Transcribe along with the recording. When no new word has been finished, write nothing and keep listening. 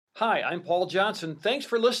Hi, I'm Paul Johnson. Thanks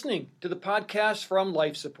for listening to the podcast from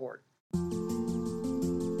Life Support.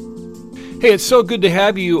 Hey, it's so good to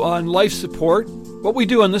have you on Life Support. What we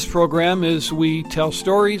do on this program is we tell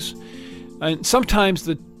stories, and sometimes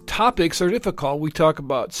the topics are difficult. We talk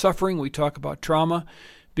about suffering, we talk about trauma,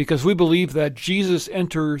 because we believe that Jesus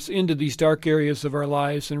enters into these dark areas of our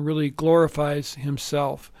lives and really glorifies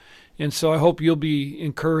himself. And so I hope you'll be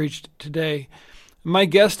encouraged today. My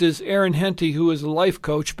guest is Erin Henty, who is a life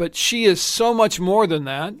coach, but she is so much more than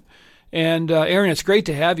that. And Erin, it's great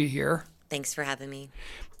to have you here. Thanks for having me.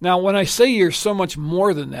 Now, when I say you're so much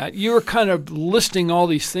more than that, you were kind of listing all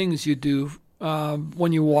these things you do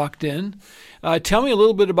when you walked in. Tell me a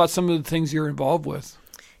little bit about some of the things you're involved with.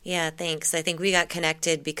 Yeah, thanks. I think we got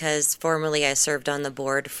connected because formerly I served on the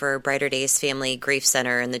board for Brighter Days Family Grief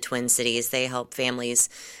Center in the Twin Cities. They help families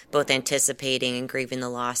both anticipating and grieving the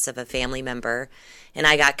loss of a family member. And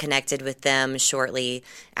I got connected with them shortly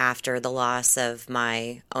after the loss of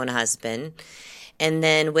my own husband. And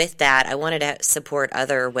then with that, I wanted to support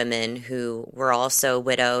other women who were also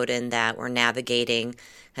widowed and that were navigating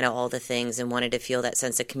kind of all the things and wanted to feel that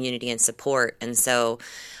sense of community and support. And so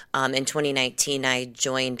in 2019, I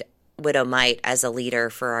joined Widow Might as a leader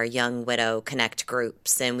for our Young Widow Connect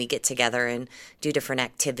groups. And we get together and do different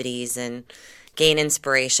activities and gain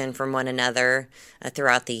inspiration from one another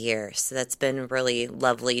throughout the year. So that's been really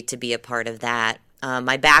lovely to be a part of that.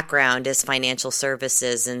 My background is financial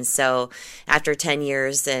services, and so after 10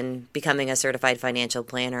 years and becoming a certified financial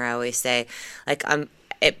planner, I always say, I'm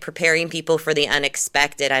preparing people for the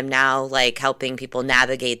unexpected. I'm now helping people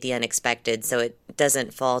navigate the unexpected so it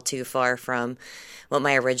doesn't fall too far from what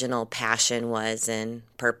my original passion was and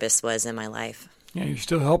purpose was in my life. Yeah, you're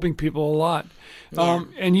still helping people a lot. Yeah.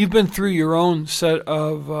 And you've been through your own set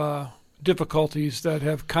of difficulties that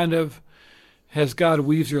have kind of, as God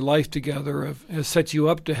weaves your life together, has set you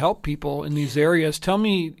up to help people in these areas. Tell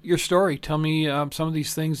me your story. Tell me some of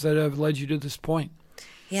these things that have led you to this point.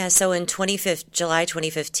 Yeah, so in July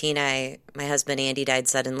 2015, my husband Andy died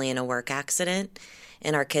suddenly in a work accident,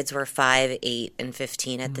 and our kids were 5, 8, and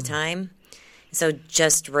 15 at the time. So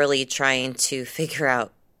just really trying to figure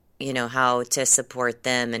out, how to support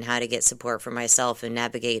them and how to get support for myself and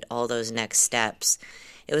navigate all those next steps.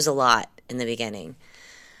 It was a lot in the beginning.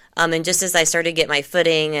 And just as I started to get my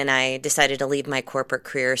footing and I decided to leave my corporate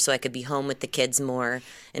career so I could be home with the kids more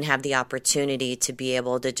and have the opportunity to be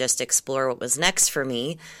able to just explore what was next for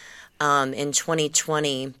me, in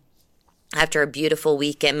 2020, after a beautiful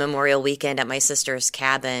weekend, Memorial Weekend at my sister's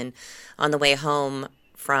cabin, on the way home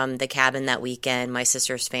from the cabin that weekend, my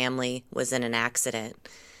sister's family was in an accident.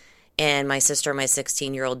 And my sister, my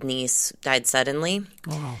 16-year-old niece, died suddenly.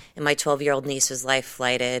 Wow. And my 12-year-old niece was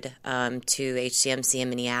life-flighted to HCMC in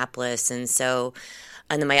Minneapolis. And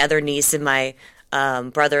then my other niece and my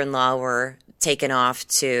brother-in-law were taken off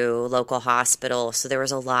to local hospital. So there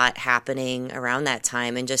was a lot happening around that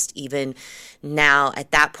time. And just even now,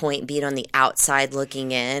 at that point, being on the outside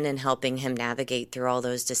looking in and helping him navigate through all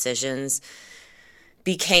those decisions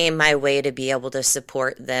became my way to be able to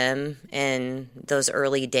support them in those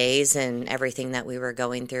early days and everything that we were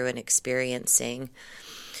going through and experiencing.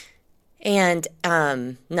 And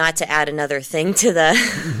not to add another thing to the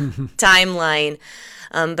timeline,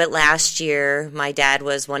 but last year my dad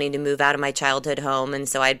was wanting to move out of my childhood home, and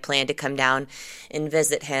so I'd planned to come down and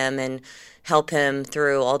visit him and help him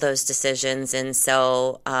through all those decisions. And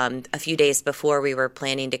so a few days before we were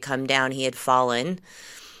planning to come down, he had fallen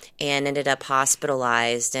and ended up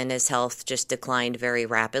hospitalized, and his health just declined very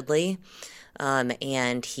rapidly.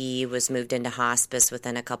 And he was moved into hospice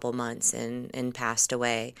within a couple months and passed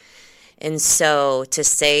away. And so to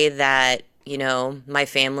say that, my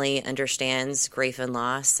family understands grief and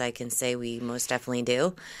loss, I can say we most definitely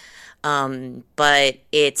do. But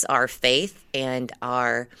it's our faith and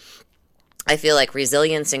I feel like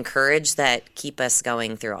resilience and courage that keep us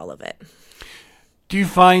going through all of it. Do you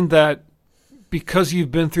find that because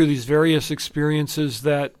you've been through these various experiences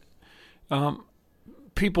that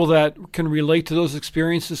people that can relate to those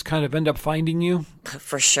experiences kind of end up finding you?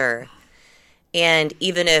 For sure. And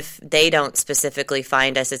even if they don't specifically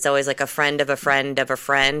find us, it's always like a friend of a friend of a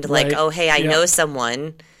friend. Right. Like, oh, hey, I know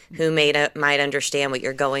someone who might understand what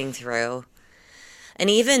you're going through. And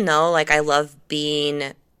even though, I love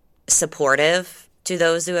being supportive to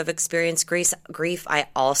those who have experienced grief, I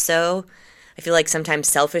feel like sometimes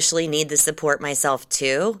selfishly need the support myself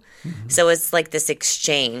too. Mm-hmm. So it's like this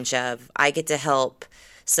exchange of I get to help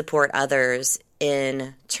support others.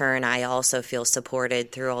 In turn, I also feel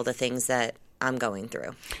supported through all the things that I'm going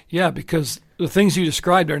through. Yeah, because the things you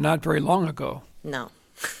described are not very long ago. No.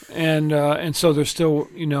 And so there's still,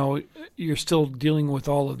 you're still dealing with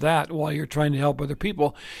all of that while you're trying to help other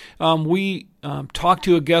people. We talked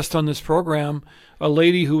to a guest on this program, a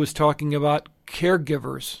lady who was talking about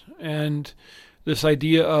caregivers and this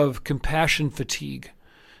idea of compassion fatigue,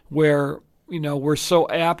 where, we're so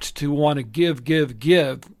apt to want to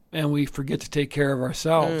give, and we forget to take care of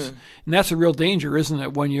ourselves. And that's a real danger, isn't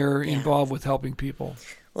it, when you're involved with helping people?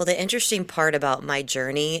 Well, the interesting part about my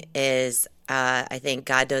journey is I think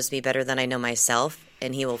God knows me better than I know myself,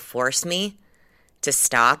 and he will force me to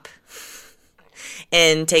stop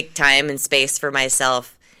and take time and space for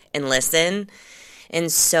myself and listen.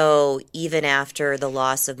 And so even after the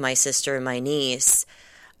loss of my sister and my niece,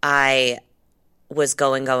 I was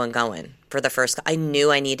going for the first. I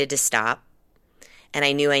knew I needed to stop, and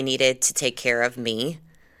I knew I needed to take care of me,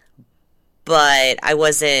 but I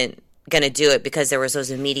wasn't going to do it because there was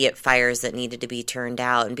those immediate fires that needed to be turned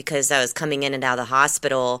out. And because I was coming in and out of the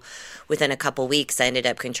hospital within a couple weeks, I ended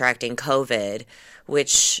up contracting COVID,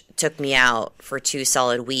 which took me out for 2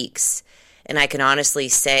 solid weeks. And I can honestly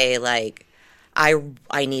say,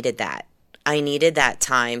 I needed that. I needed that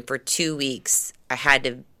time for 2 weeks. I had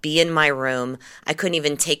to be in my room. I couldn't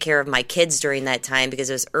even take care of my kids during that time because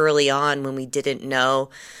it was early on when we didn't know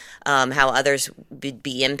how others would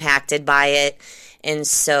be impacted by it. And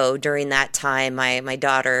so during that time, my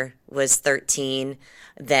daughter was 13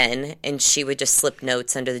 then, and she would just slip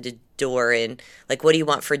notes under the door and what do you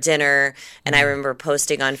want for dinner? And I remember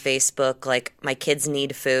posting on Facebook, my kids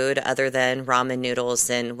need food other than ramen noodles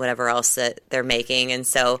and whatever else that they're making. And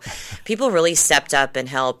so people really stepped up and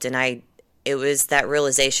helped. And it was that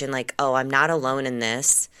realization, oh, I'm not alone in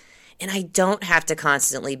this. And I don't have to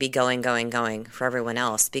constantly be going for everyone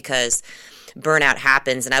else, because burnout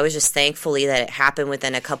happens. And I was just thankfully that it happened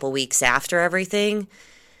within a couple weeks after everything,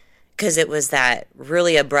 because it was that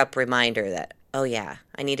really abrupt reminder that, oh yeah,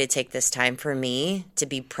 I need to take this time for me, to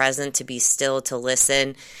be present, to be still, to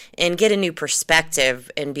listen, and get a new perspective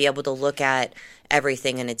and be able to look at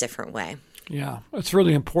everything in a different way. Yeah, that's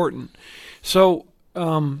really important. So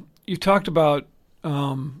you talked about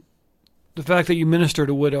the fact that you minister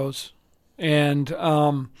to widows, and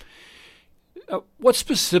what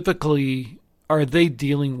specifically are they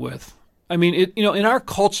dealing with? I mean, in our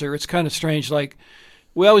culture, it's kind of strange.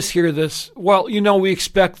 We always hear this, well, we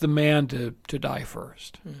expect the man to die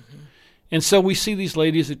first. Mm-hmm. And so we see these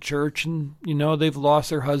ladies at church and, they've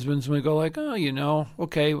lost their husbands, and we go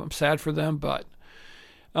okay, I'm sad for them, but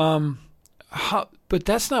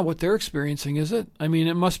that's not what they're experiencing, is it? I mean,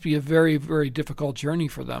 it must be a very, very difficult journey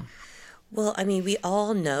for them. Well, I mean, we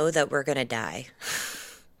all know that we're going to die,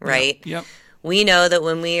 right? Yep. We know that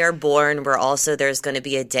when we are born, there's going to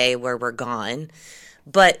be a day where we're gone.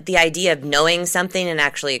 But the idea of knowing something and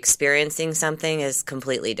actually experiencing something is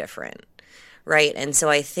completely different, right? And so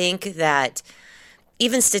I think that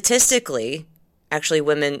even statistically, actually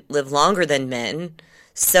women live longer than men.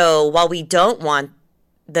 So while we don't want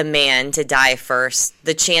the man to die first,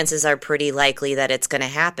 the chances are pretty likely that it's going to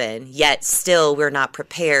happen. Yet still, we're not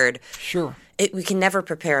prepared. Sure. We can never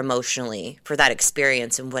prepare emotionally for that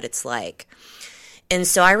experience and what it's like. And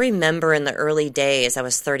so I remember in the early days, I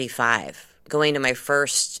was 35, going to my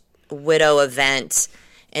first widow event,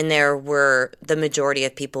 and the majority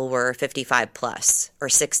of people were 55 plus or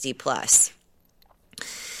 60 plus.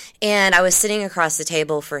 And I was sitting across the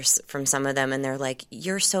table from some of them, and they're like,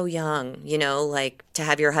 you're so young, to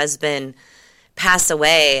have your husband pass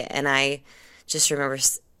away. And I just remember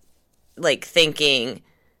thinking,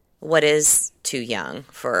 what is too young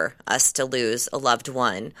for us to lose a loved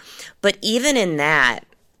one? But even in that,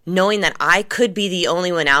 knowing that I could be the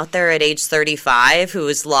only one out there at age 35 who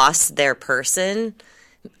has lost their person,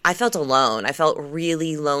 I felt alone. I felt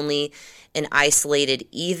really lonely and isolated,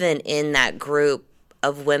 even in that group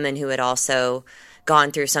of women who had also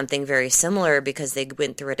gone through something very similar, because they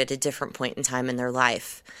went through it at a different point in time in their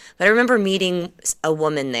life. But I remember meeting a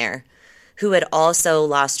woman there who had also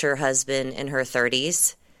lost her husband in her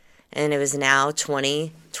 30s, and it was now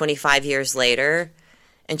 25 years later,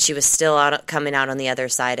 and she was still coming out on the other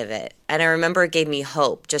side of it. And I remember it gave me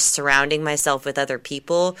hope, just surrounding myself with other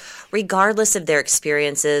people, regardless of their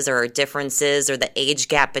experiences or differences or the age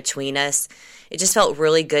gap between us. It just felt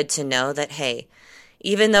really good to know that, hey,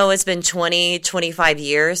 even though it's been 25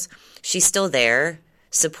 years, she's still there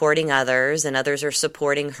supporting others, and others are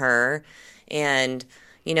supporting her. And,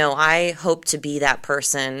 I hope to be that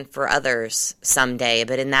person for others someday.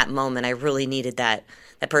 But in that moment, I really needed that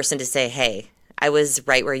person to say, hey, I was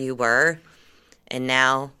right where you were, and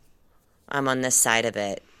now I'm on this side of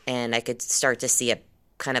it. And I could start to see a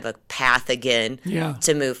kind of a path again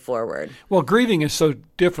to move forward. Well, grieving is so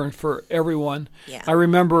different for everyone. Yeah. I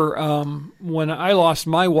remember when I lost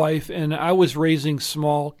my wife and I was raising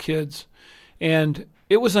small kids, and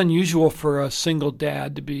it was unusual for a single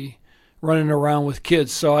dad to be running around with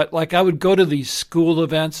kids. So I would go to these school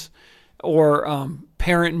events or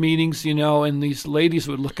parent meetings, and these ladies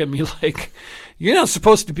would look at me like, you're not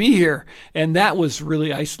supposed to be here. And that was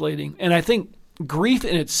really isolating. And I think grief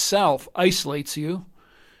in itself isolates you.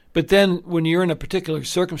 But then when you're in a particular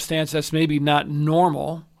circumstance that's maybe not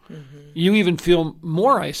normal, you even feel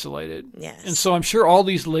more isolated. Yes. And so I'm sure all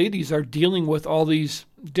these ladies are dealing with all these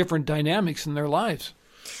different dynamics in their lives.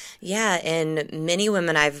 Yeah, and many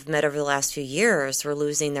women I've met over the last few years were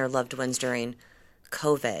losing their loved ones during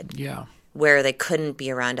COVID. Yeah. Where they couldn't be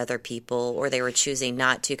around other people, or they were choosing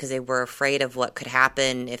not to because they were afraid of what could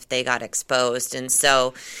happen if they got exposed. And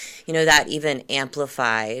so, that even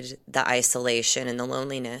amplified the isolation and the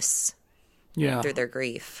loneliness through their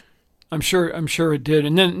grief. I'm sure it did.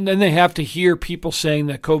 And then they have to hear people saying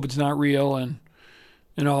that COVID's not real and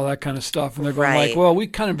all that kind of stuff. And they're going like, well, we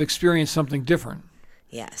kind of experienced something different.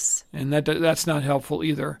 Yes. And that's not helpful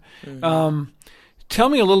either. Tell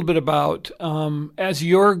me a little bit about, as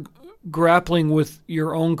you're grappling with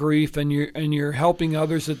your own grief and you're helping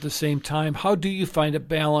others at the same time, how do you find a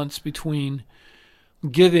balance between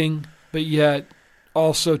giving but yet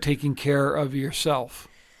also taking care of yourself?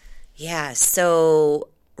 Yeah, so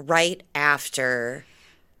right after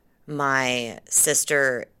my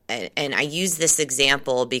sister, and I use this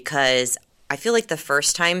example because I feel like the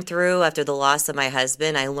first time through, after the loss of my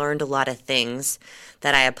husband, I learned a lot of things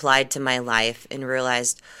that I applied to my life and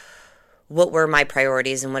realized what were my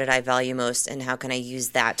priorities and what did I value most, and how can I use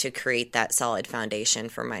that to create that solid foundation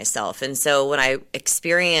for myself. And so when I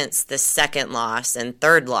experienced the second loss and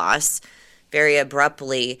third loss very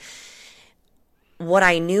abruptly, what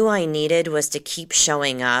I knew I needed was to keep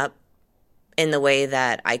showing up in the way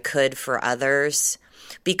that I could for others.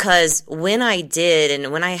 Because when I did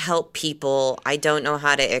and when I help people, I don't know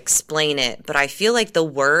how to explain it, but I feel like the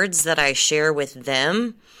words that I share with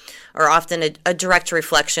them are often a direct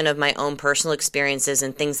reflection of my own personal experiences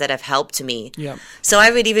and things that have helped me. Yeah. So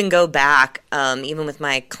I would even go back, even with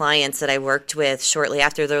my clients that I worked with shortly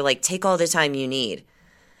after, they're like, take all the time you need.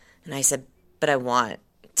 And I said, but I want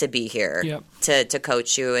to be here to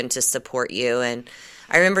coach you and to support you. And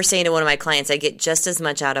I remember saying to one of my clients, I get just as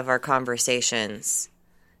much out of our conversations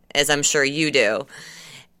as I'm sure you do.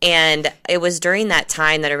 And it was during that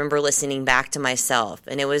time that I remember listening back to myself.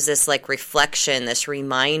 And it was this reflection, this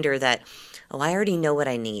reminder that, I already know what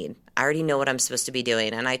I need. I already know what I'm supposed to be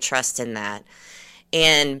doing. And I trust in that.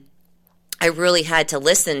 And I really had to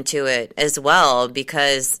listen to it as well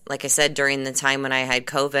because, like I said, during the time when I had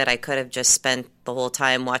COVID, I could have just spent the whole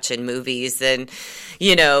time watching movies and,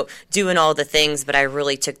 doing all the things. But I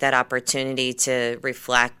really took that opportunity to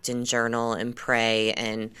reflect and journal and pray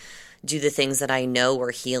and do the things that I know were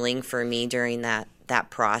healing for me during that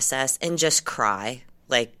process, and just cry,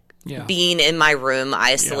 being in my room,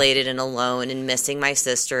 isolated and alone, and missing my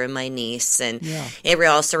sister and my niece. And it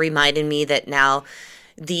also reminded me that now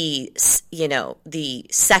the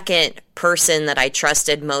second person that I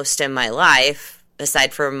trusted most in my life,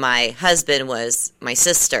 aside from my husband, was my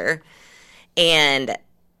sister. And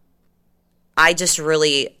I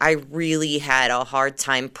really had a hard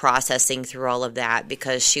time processing through all of that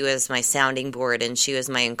because she was my sounding board and she was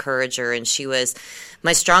my encourager and she was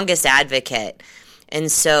my strongest advocate.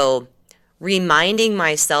 And so reminding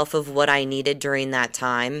myself of what I needed during that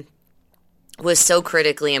time was so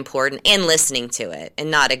critically important, and listening to it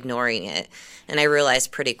and not ignoring it. And I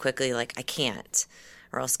realized pretty quickly, I can't,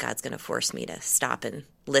 or else God's going to force me to stop and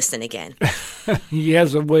listen again. He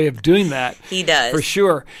has a way of doing that. He does. For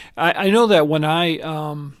sure. I know that when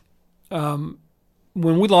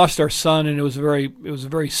when we lost our son, and it was a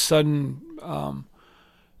very sudden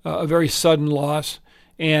loss,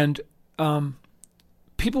 and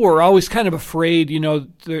people were always kind of afraid,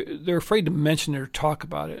 they're afraid to mention it or talk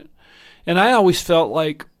about it. And I always felt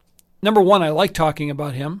like, number one, I like talking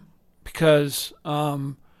about him because,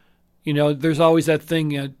 there's always that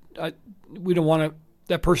thing, we don't want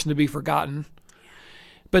that person to be forgotten.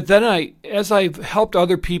 But then as I've helped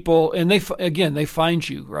other people, and they find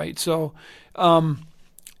you, right? So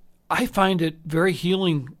I find it very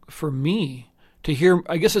healing for me to hear,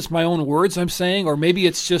 I guess it's my own words I'm saying, or maybe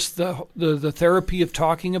it's just the therapy of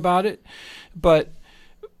talking about it. But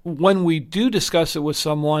when we do discuss it with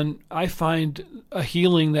someone, I find a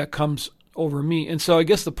healing that comes over me. And so I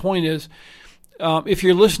guess the point is, if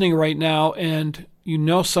you're listening right now and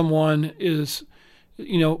someone is,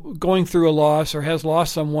 going through a loss or has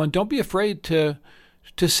lost someone, don't be afraid to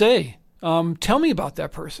to say. Tell me about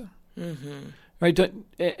that person. Right?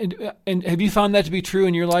 And have you found that to be true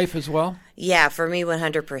in your life as well? Yeah, for me,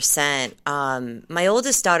 100%. My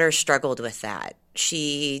oldest daughter struggled with that.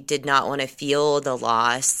 She did not want to feel the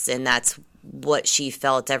loss, and that's what she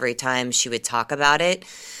felt every time she would talk about it.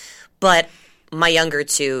 But my younger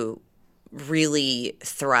two really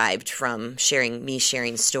thrived from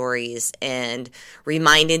sharing stories and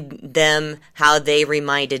reminded them how they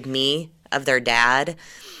reminded me of their dad.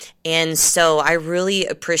 And so I really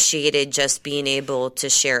appreciated just being able to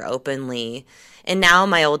share openly. And now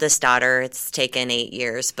my oldest daughter, it's taken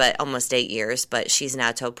almost 8 years, but she's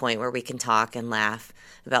now to a point where we can talk and laugh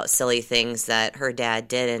about silly things that her dad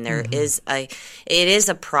did. And it is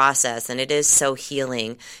a process, and it is so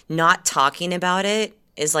healing. Not talking about it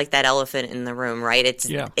is like that elephant in the room, right? It's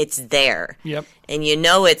there. Yep. And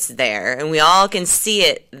it's there, and we all can see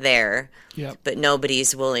it there. Yep. But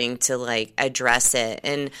nobody's willing to address it.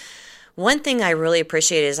 And one thing I really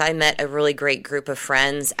appreciate is I met a really great group of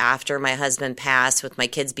friends after my husband passed, with my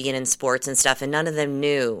kids being in sports and stuff, and none of them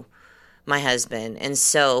knew my husband. And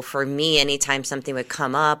so for me, anytime something would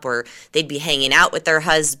come up or they'd be hanging out with their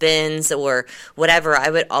husbands or whatever, I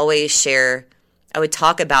would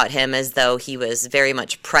talk about him as though he was very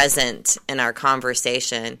much present in our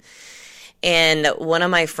conversation. And one of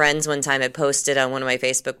my friends one time had posted on one of my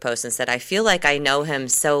Facebook posts and said, I feel like I know him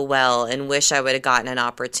so well and wish I would have gotten an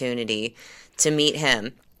opportunity to meet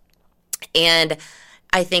him. And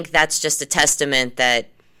I think that's just a testament that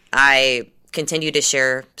I continue to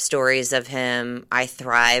share stories of him. I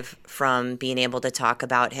thrive from being able to talk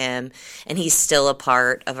about him. And he's still a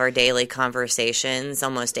part of our daily conversations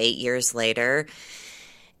almost 8 years later.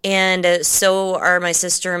 And so are my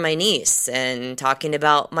sister and my niece, and talking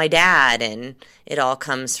about my dad, and it all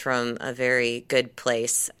comes from a very good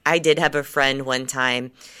place. I did have a friend one time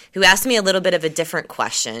who asked me a little bit of a different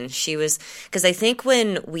question. Because I think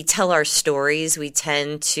when we tell our stories, we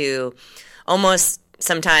tend to almost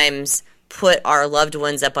sometimes put our loved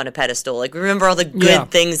ones up on a pedestal. We remember all the good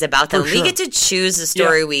things about them. Sure. We get to choose the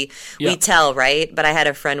story we tell, right? But I had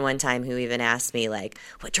a friend one time who even asked me,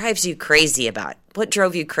 what drove you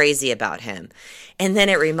crazy about him? And then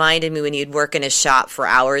it reminded me when he'd work in his shop for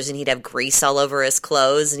hours and he'd have grease all over his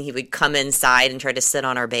clothes, and he would come inside and try to sit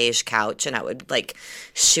on our beige couch, and I would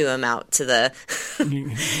shoo him out to the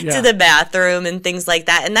to the bathroom and things like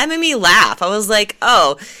that. And that made me laugh. I was like,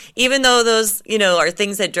 oh, even though those, are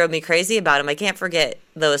things that drove me crazy about him, I can't forget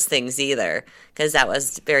those things either, because that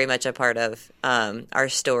was very much a part of our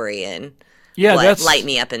story and what light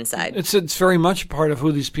me up inside. It's very much a part of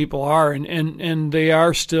who these people are, and they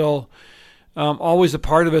are still always a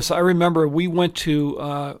part of us. I remember we went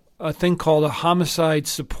to a thing called a homicide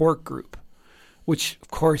support group, which,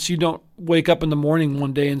 of course, you don't wake up in the morning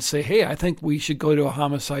one day and say, hey, I think we should go to a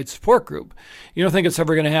homicide support group. You don't think it's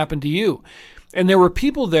ever going to happen to you. And there were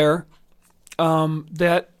people there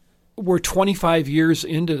that were 25 years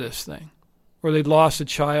into this thing, or they'd lost a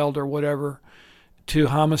child or whatever to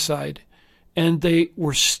homicide, and they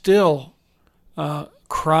were still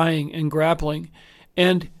crying and grappling.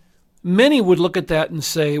 And many would look at that and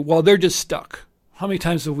say, well, they're just stuck. How many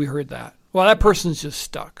times have we heard that? Well, that person's just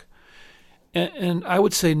stuck. And I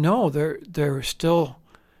would say, no, they're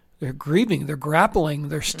grieving, they're grappling,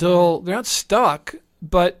 they're not stuck,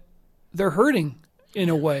 but they're hurting in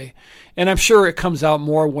a way. And I'm sure it comes out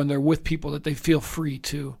more when they're with people that they feel free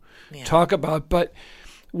to talk about. But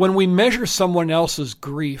when we measure someone else's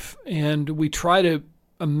grief and we try to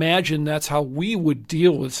imagine that's how we would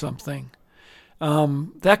deal with something,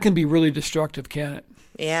 that can be really destructive, can't it?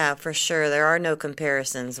 Yeah, for sure. There are no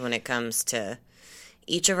comparisons when it comes to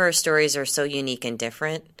each of our stories are so unique and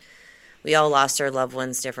different. We all lost our loved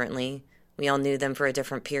ones differently. We all knew them for a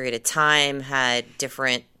different period of time, had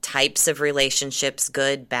different types of relationships,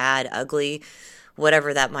 good, bad, ugly,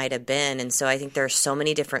 whatever that might have been. And so I think there are so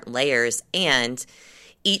many different layers. And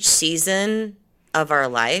each season of our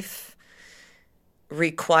life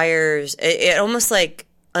requires, it almost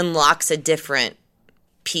unlocks a different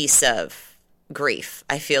piece of grief,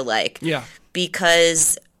 I feel like. Yeah.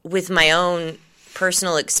 Because with my own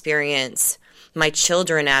personal experience, my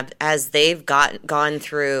children, as they've gone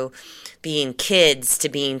through being kids to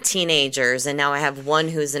being teenagers, and now I have one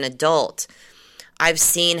who's an adult, I've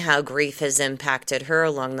seen how grief has impacted her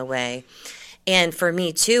along the way. And for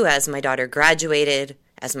me too, as my daughter graduated,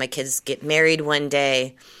 as my kids get married one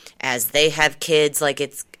day, as they have kids,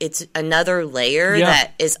 it's another layer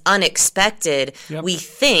that is unexpected. Yep. We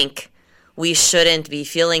think we shouldn't be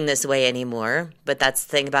feeling this way anymore, but that's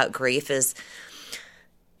the thing about grief is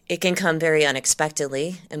it can come very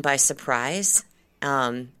unexpectedly and by surprise.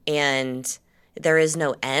 And there is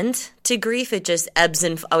no end to grief. It just ebbs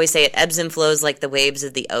and, I always say it ebbs and flows like the waves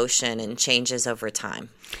of the ocean and changes over time.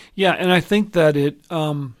 Yeah, and I think that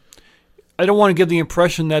I don't want to give the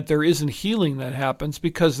impression that there isn't healing that happens,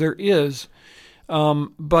 because there is,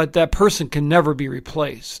 but that person can never be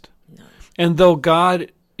replaced. No. And though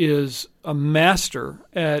God is a master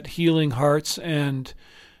at healing hearts and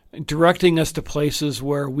directing us to places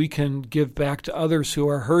where we can give back to others who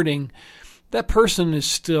are hurting, that person is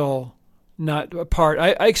still not a part.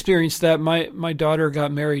 I experienced that. My daughter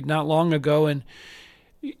got married not long ago, and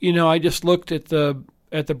I just looked at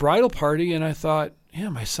the bridal party and I thought, yeah,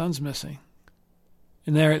 my son's missing.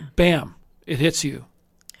 And there, bam, it hits you.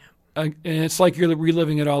 And it's like you're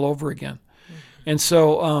reliving it all over again. Mm-hmm. And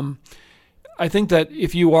so I think that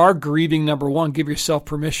if you are grieving, number one, give yourself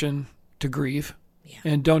permission to grieve. Yeah.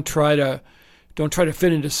 And don't try to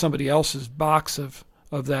fit into somebody else's box of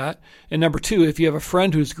that. And number two, if you have a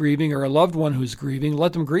friend who's grieving or a loved one who's grieving,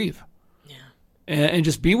 let them grieve. Yeah. And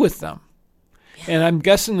just be with them. Yeah. And I'm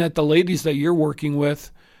guessing that the ladies that you're working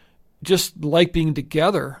with just like being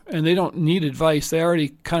together, and they don't need advice. They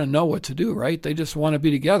already kind of know what to do, right? They just want to be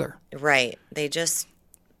together. Right.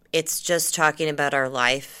 It's just talking about our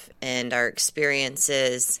life and our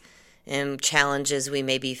experiences and challenges we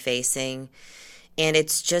may be facing. And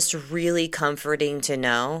it's just really comforting to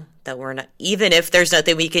know that we're not, even if there's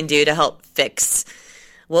nothing we can do to help fix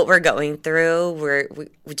what we're going through, we're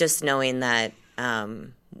just knowing that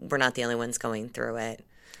we're not the only ones going through it.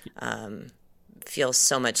 Feels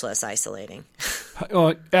so much less isolating.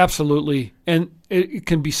 Oh, absolutely. And it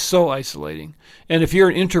can be so isolating. And if you're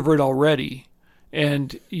an introvert already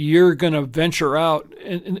and you're going to venture out,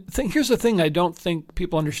 and here's the thing I don't think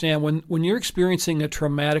people understand. When you're experiencing a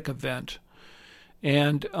traumatic event,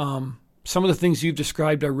 and some of the things you've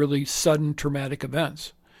described are really sudden traumatic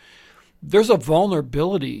events, there's a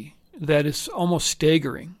vulnerability that is almost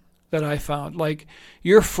staggering that I found. Like,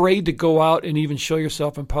 you're afraid to go out and even show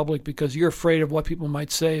yourself in public because you're afraid of what people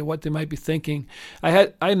might say, what they might be thinking.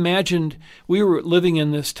 I imagined we were living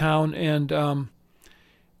in this town, and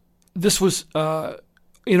this was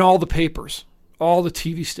in all the papers, all the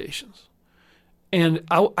TV stations. And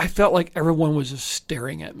I felt like everyone was just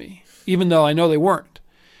staring at me, even though I know they weren't.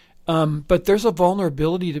 But there's a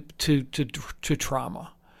vulnerability to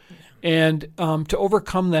trauma. And to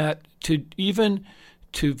overcome that,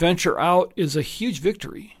 to venture out is a huge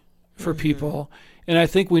victory for people. And I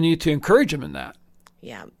think we need to encourage them in that.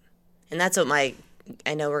 Yeah. And that's what I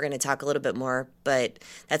know we're going to talk a little bit more, but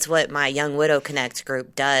that's what my Young Widow Connect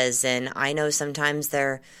group does. And I know sometimes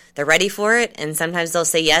they're ready for it, and sometimes they'll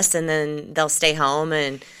say yes, and then they'll stay home,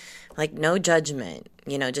 and like, no judgment,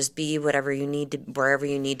 just be wherever you need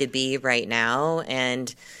to be right now.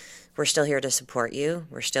 And we're still here to support you.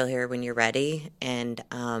 We're still here when you're ready. And,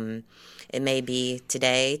 it may be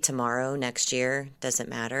today, tomorrow, next year, doesn't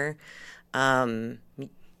matter. The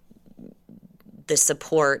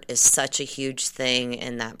support is such a huge thing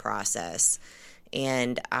in that process.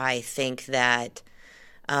 And I think that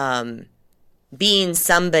being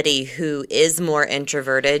somebody who is more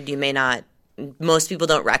introverted, most people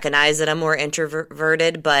don't recognize that I'm more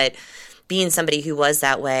introverted, but being somebody who was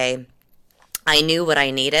that way, I knew what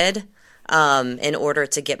I needed in order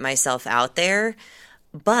to get myself out there.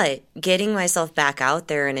 But getting myself back out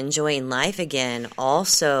there and enjoying life again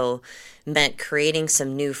also meant creating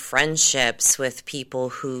some new friendships with people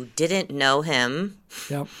who didn't know him.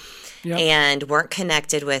 Yep. And weren't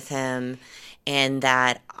connected with him, and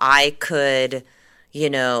that I could,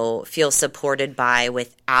 feel supported by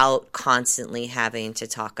without constantly having to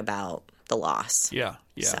talk about the loss. Yeah.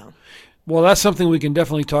 So. Well, that's something we can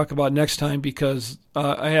definitely talk about next time, because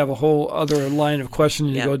I have a whole other line of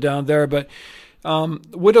questioning to go down there. But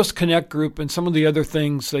Widows Connect group and some of the other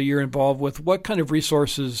things that you're involved with, what kind of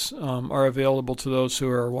resources are available to those who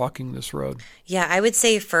are walking this road? Yeah, I would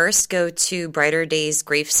say first go to Brighter Days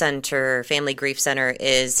Grief Center. Family Grief Center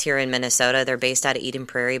is here in Minnesota. They're based out of Eden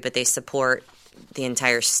Prairie, but they support the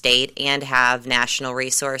entire state and have national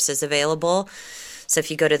resources available. So if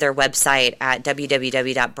you go to their website at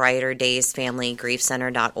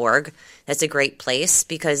www.brighterdaysfamilygriefcenter.org, that's a great place,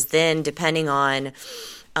 because then depending on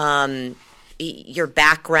your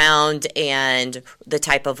background and the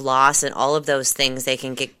type of loss and all of those things, they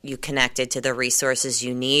can get you connected to the resources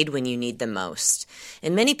you need when you need them most.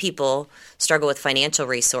 And many people struggle with financial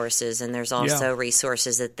resources, and there's also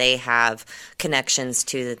resources that they have connections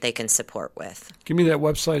to that they can support with. Give me that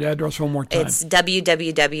website address one more time. It's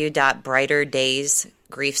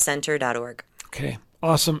www.brighterdaysgriefcenter.org. Okay.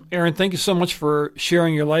 Awesome. Erin, thank you so much for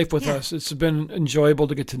sharing your life with us. It's been enjoyable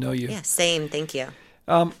to get to know you. Yeah, same. Thank you.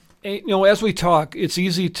 As we talk, it's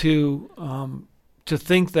easy to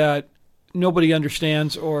think that nobody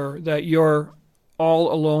understands or that you're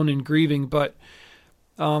all alone in grieving, but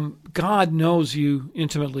God knows you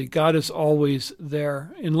intimately. God is always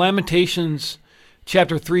there. In Lamentations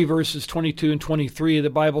chapter 3, verses 22 and 23,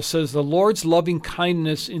 the Bible says, "The Lord's loving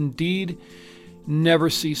kindness indeed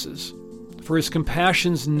never ceases, for his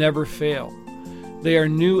compassions never fail. They are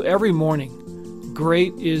new every morning.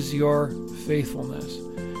 Great is your faithfulness."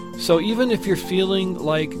 So even if you're feeling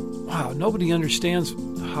like, wow, nobody understands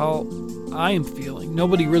how I am feeling,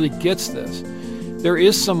 nobody really gets this, there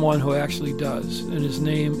is someone who actually does, and his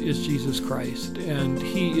name is Jesus Christ, and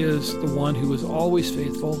he is the one who is always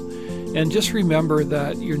faithful. And just remember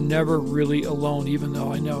that you're never really alone, even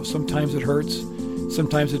though I know sometimes it hurts,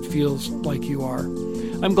 sometimes it feels like you are.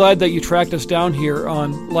 I'm glad that you tracked us down here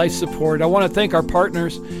on Life Support. I want to thank our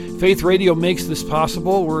partners. Faith Radio makes this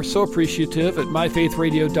possible. We're so appreciative at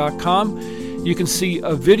myfaithradio.com. You can see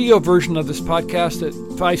a video version of this podcast at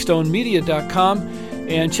fivestonemedia.com.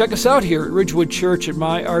 And check us out here at Ridgewood Church at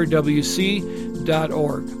myrwc.org.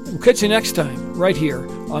 We'll catch you next time, right here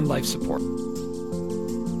on Life Support.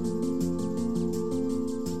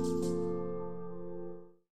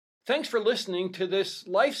 Thanks for listening to this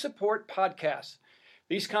Life Support podcast.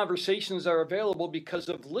 These conversations are available because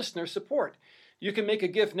of listener support. You can make a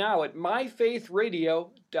gift now at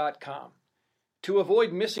myfaithradio.com. To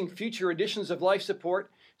avoid missing future editions of Life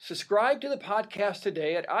Support, subscribe to the podcast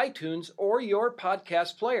today at iTunes or your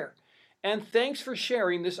podcast player. And thanks for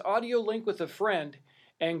sharing this audio link with a friend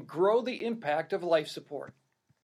and grow the impact of Life Support.